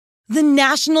The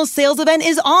national sales event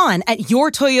is on at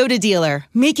your Toyota dealer,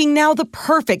 making now the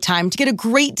perfect time to get a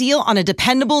great deal on a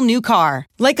dependable new car.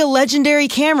 Like a legendary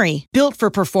Camry, built for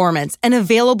performance and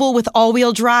available with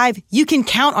all-wheel drive, you can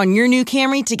count on your new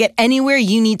Camry to get anywhere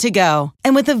you need to go.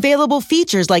 And with available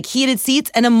features like heated seats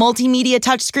and a multimedia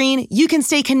touchscreen, you can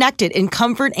stay connected in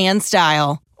comfort and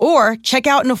style. Or check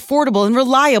out an affordable and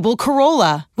reliable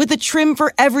Corolla with a trim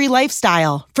for every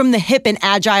lifestyle, from the hip and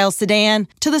agile sedan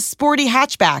to the sporty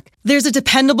hatchback. There's a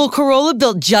dependable Corolla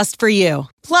built just for you.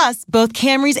 Plus, both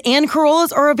Camrys and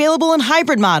Corollas are available in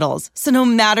hybrid models, so no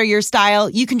matter your style,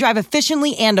 you can drive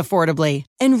efficiently and affordably.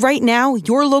 And right now,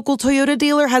 your local Toyota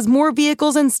dealer has more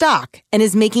vehicles in stock and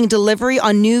is making delivery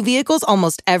on new vehicles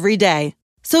almost every day.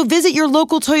 So visit your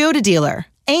local Toyota dealer.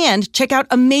 And check out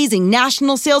amazing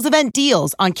national sales event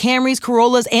deals on Camrys,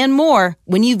 Corollas, and more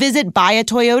when you visit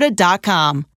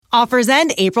buyatoyota.com. Offers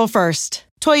end April 1st.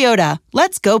 Toyota,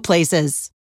 let's go places.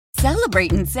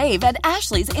 Celebrate and save at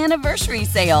Ashley's Anniversary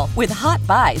Sale. With Hot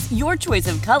Buys, your choice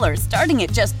of colors starting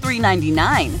at just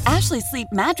 $3.99. Ashley Sleep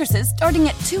mattresses starting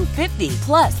at $2.50.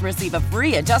 Plus, receive a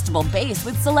free adjustable base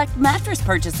with select mattress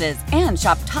purchases. And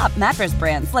shop top mattress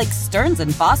brands like Stearns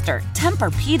 & Foster,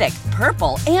 Tempur-Pedic,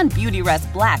 Purple, and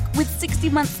Beautyrest Black with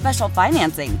 60-month special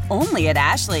financing. Only at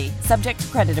Ashley. Subject to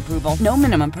credit approval. No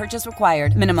minimum purchase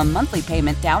required. Minimum monthly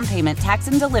payment, down payment, tax,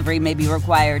 and delivery may be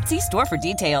required. See store for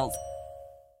details.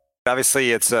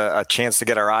 Obviously, it's a chance to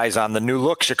get our eyes on the new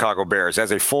look Chicago Bears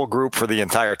as a full group for the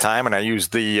entire time. And I use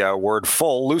the word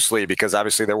full loosely because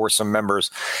obviously there were some members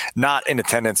not in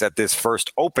attendance at this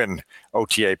first open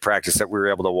OTA practice that we were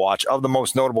able to watch. Of the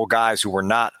most notable guys who were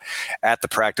not at the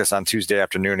practice on Tuesday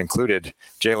afternoon included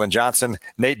Jaylon Johnson,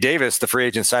 Nate Davis, the free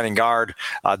agent signing guard,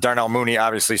 Darnell Mooney,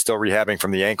 obviously still rehabbing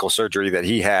from the ankle surgery that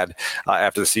he had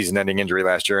after the season-ending injury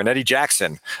last year, and Eddie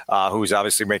Jackson, who's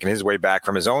obviously making his way back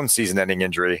from his own season-ending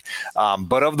injury.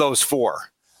 But of those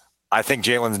four, I think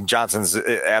Jaylon Johnson's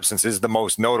absence is the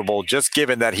most notable, just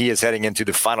given that he is heading into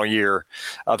the final year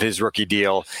of his rookie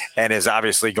deal and is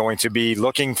obviously going to be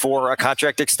looking for a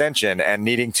contract extension and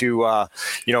needing to,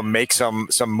 make some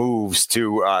moves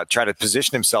to try to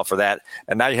position himself for that.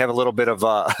 And now you have a little bit of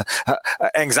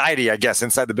anxiety, I guess,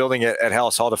 inside the building at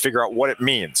Hallis Hall to figure out what it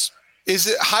means. Is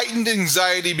it heightened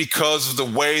anxiety because of the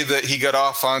way that he got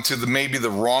off onto maybe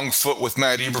the wrong foot with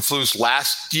Matt Eberflus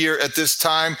last year at this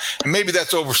time? And maybe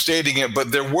that's overstating it,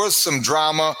 but there was some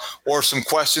drama or some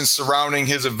questions surrounding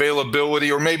his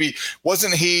availability, or maybe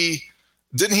didn't he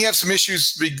have some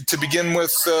issues to begin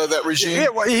with that regime? Yeah,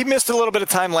 well, he missed a little bit of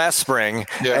time last spring,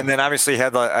 and then obviously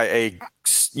had a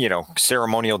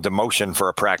ceremonial demotion for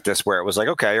a practice where it was like,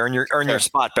 okay, earn your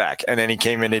spot back. And then he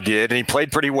came in and did, and he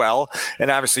played pretty well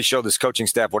and obviously showed this coaching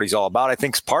staff what he's all about. I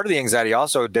think part of the anxiety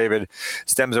also, David,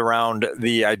 stems around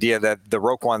the idea that the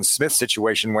Roquan Smith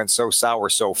situation went so sour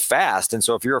so fast. And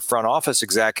so if you're a front office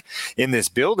exec in this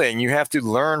building, you have to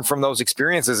learn from those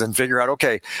experiences and figure out,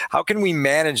 okay, how can we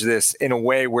manage this in a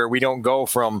way where we don't go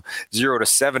from 0 to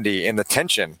 70 in the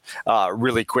tension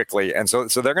really quickly. And so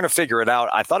they're going to figure it out.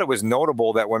 I thought it was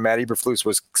notable that when Matt Eberflus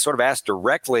was sort of asked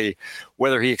directly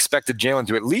whether he expected Jaylon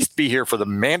to at least be here for the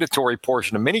mandatory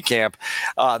portion of minicamp,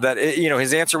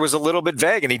 his answer was a little bit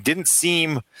vague and he didn't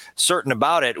seem certain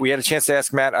about it. We had a chance to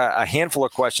ask Matt a handful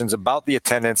of questions about the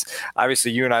attendance.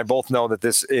 Obviously, you and I both know that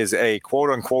this is a quote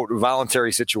unquote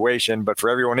voluntary situation, but for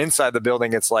everyone inside the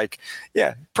building, it's like,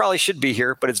 yeah, probably should be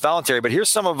here, but it's voluntary. But here's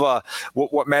some of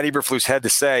what Matt Eberflus had to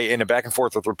say in a back and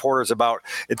forth with reporters about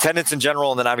attendance in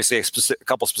general, and then obviously a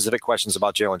couple specific questions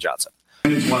about Jaylon Johnson.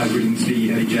 Why we didn't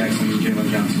see Eddie Jackson and Jaylon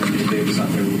Johnson and Nate Davis out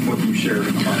there. What can you share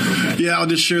about those? Yeah, I'll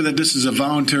just share that this is a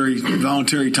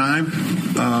voluntary time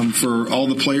for all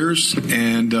the players,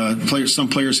 and some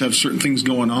players have certain things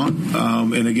going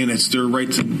on. And again, it's their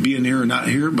right to be in here or not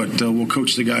here, but we'll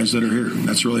coach the guys that are here.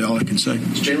 That's really all I can say.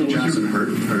 Is Jaylon Johnson hurt,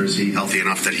 or is he healthy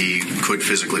enough that he could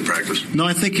physically practice? No,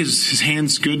 I think his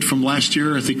hand's good from last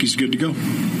year. I think he's good to go.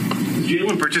 Is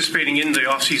Jaylon participating in the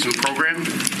off-season program?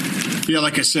 Yeah,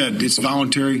 like I said, it's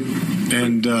voluntary,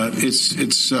 and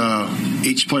it's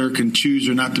each player can choose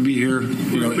or not to be here.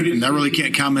 And I really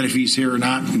can't comment if he's here or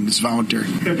not, and it's voluntary.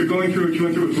 After going through what you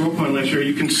went through with Roquan last year, are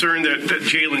you concerned that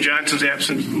Jaylon Johnson's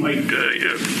absence might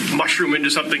mushroom into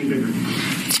something bigger?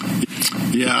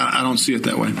 Yeah, I don't see it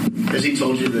that way. Has he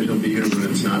told you that he'll be here when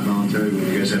it's not voluntary,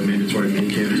 when you guys have mandatory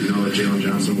minicamp? Do you know that Jaylon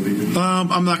Johnson will be here?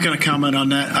 I'm not going to comment on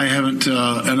that. I haven't.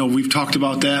 I know we've talked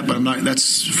about that, but I'm not.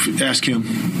 Ask him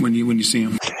when you see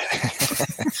him.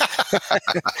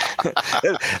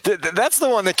 That's the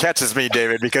one that catches me,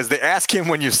 David, because the ask him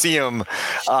when you see him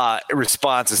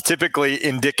response is typically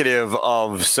indicative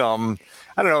of some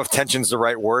I don't know if tension's the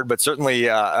right word, but certainly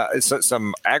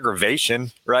some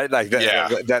aggravation, right? Like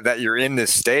that you're in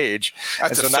this stage.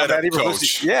 That's and so now Matt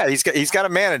Eberflus, he's got to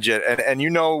manage it. And you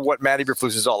know what Matt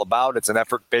Eberflus is all about. It's an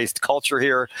effort-based culture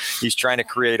here. He's trying to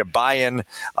create a buy-in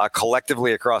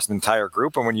collectively across the entire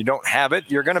group. And when you don't have it,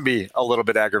 you're going to be a little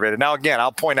bit aggravated. Now, again,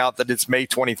 I'll point out that it's May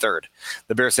 23rd.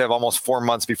 The Bears have almost 4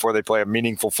 months before they play a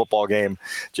meaningful football game.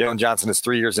 Jaylon Johnson is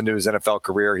 3 years into his NFL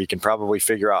career. He can probably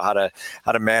figure out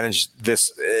how to manage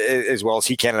this as well as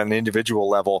he can on an individual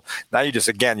level. Now you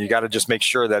got to just make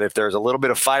sure that if there's a little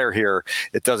bit of fire here,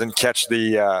 it doesn't catch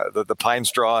the pine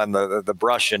straw and the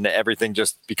brush, and everything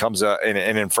just becomes an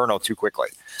inferno too quickly.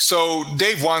 So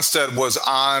Dave Wanstead was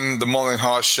on the Mullen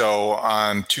Haas show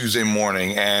on Tuesday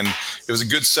morning, and it was a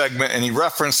good segment. And he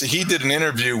referenced that he did an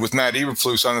interview with Matt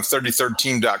Eberflus on the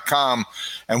 33rdteam.com.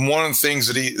 And one of the things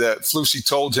that Flusy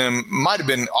told him might have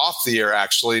been off the air,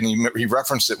 actually, and he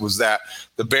referenced it, was that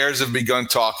the Bears have begun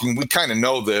talking. We kind of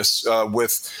know this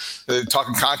with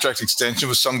talking contract extension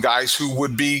with some guys who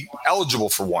would be eligible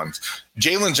for one.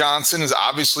 Jaylon Johnson is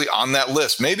obviously on that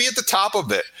list, maybe at the top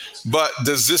of it. But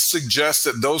does this suggest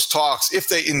that those talks, if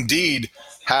they indeed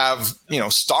have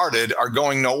started, are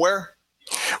going nowhere?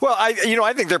 Well, I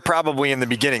think they're probably in the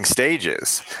beginning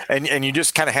stages, and you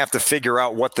just kind of have to figure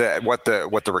out what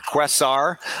the requests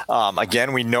are.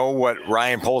 Again, we know what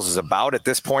Ryan Poles is about at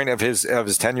this point of his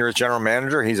tenure as general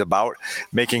manager. He's about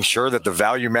making sure that the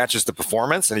value matches the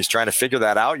performance, and he's trying to figure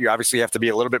that out. You obviously have to be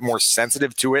a little bit more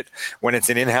sensitive to it when it's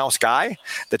an in-house guy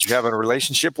that you have a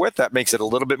relationship with. That makes it a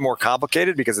little bit more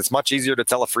complicated because it's much easier to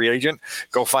tell a free agent,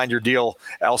 go find your deal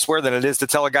elsewhere, than it is to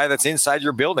tell a guy that's inside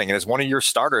your building and is one of your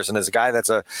starters and is a guy that's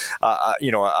a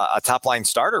top line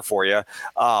starter for you.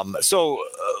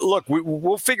 Look,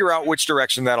 we'll figure out which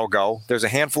direction that'll go. There's a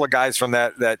handful of guys from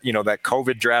that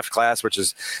COVID draft class, which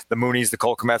is the Moonies, the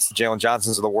Cole Kmets, the Jaylon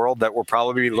Johnsons of the world, that will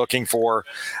probably be looking for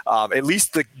at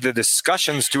least the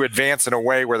discussions to advance in a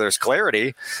way where there's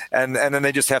clarity, and then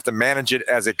they just have to manage it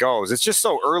as it goes. It's just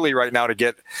so early right now to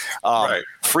get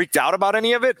freaked out about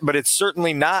any of it, but it's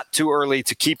certainly not too early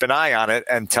to keep an eye on it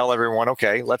and tell everyone,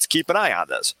 okay, let's keep an eye on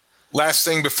this. Last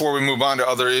thing before we move on to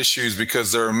other issues,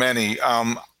 because there are many,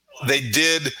 they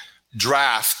did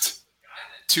draft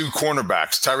 2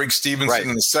 cornerbacks, Tyreek Stevenson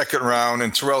in the 2nd round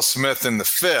and Terrell Smith in the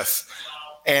 5th.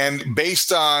 And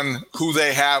based on who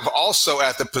they have also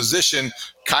at the position,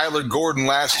 Kyler Gordon,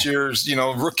 last year's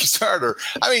rookie starter.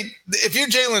 I mean, if you're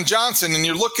Jaylon Johnson and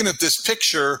you're looking at this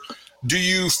picture, do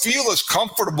you feel as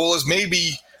comfortable as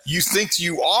maybe you think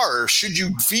you are? Or should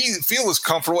you feel as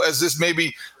comfortable as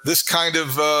this kind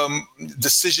of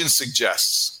decision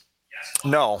suggests?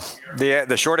 No.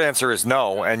 The short answer is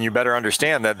no, and you better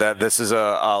understand that this is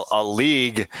a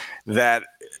league that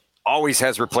always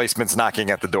has replacements knocking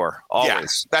at the door. Always.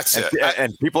 Yeah, that's it.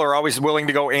 And people are always willing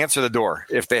to go answer the door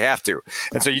if they have to.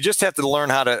 And so you just have to learn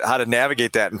how to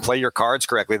navigate that and play your cards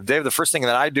correctly. Dave, the first thing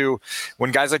that I do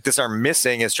when guys like this are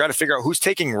missing is try to figure out who's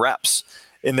taking reps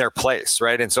in their place,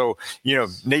 right? And so,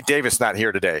 Nate Davis not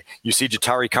here today. You see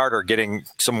Ja'Tari Carter getting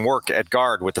some work at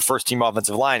guard with the first team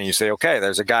offensive line, and you say, okay,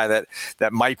 there's a guy that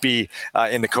might be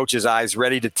in the coach's eyes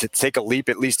ready to take a leap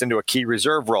at least into a key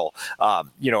reserve role.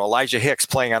 Elijah Hicks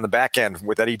playing on the back end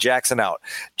with Eddie Jackson out,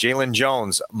 Jaylon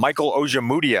Jones, Michael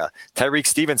Ojemudia, Tyreek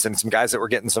Stevenson, some guys that were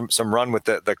getting some run with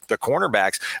the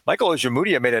cornerbacks. Michael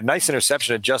Ojemudia made a nice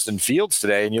interception at Justin Fields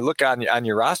today, and you look on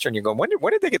your roster and you go, when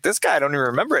did they get this guy? I don't even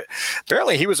remember it.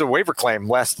 Apparently he was a waiver claim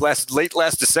late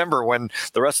last December when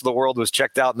the rest of the world was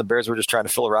checked out and the Bears were just trying to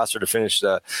fill a roster to finish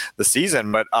the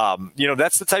season. But,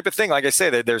 that's the type of thing. Like I say,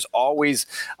 that there's always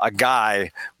a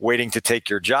guy waiting to take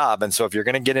your job. And so if you're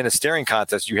going to get in a staring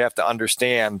contest, you have to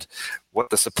understand what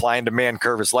the supply and demand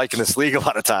curve is like in this league a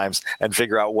lot of times and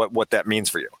figure out what that means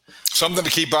for you. Something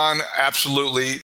to keep on. Absolutely.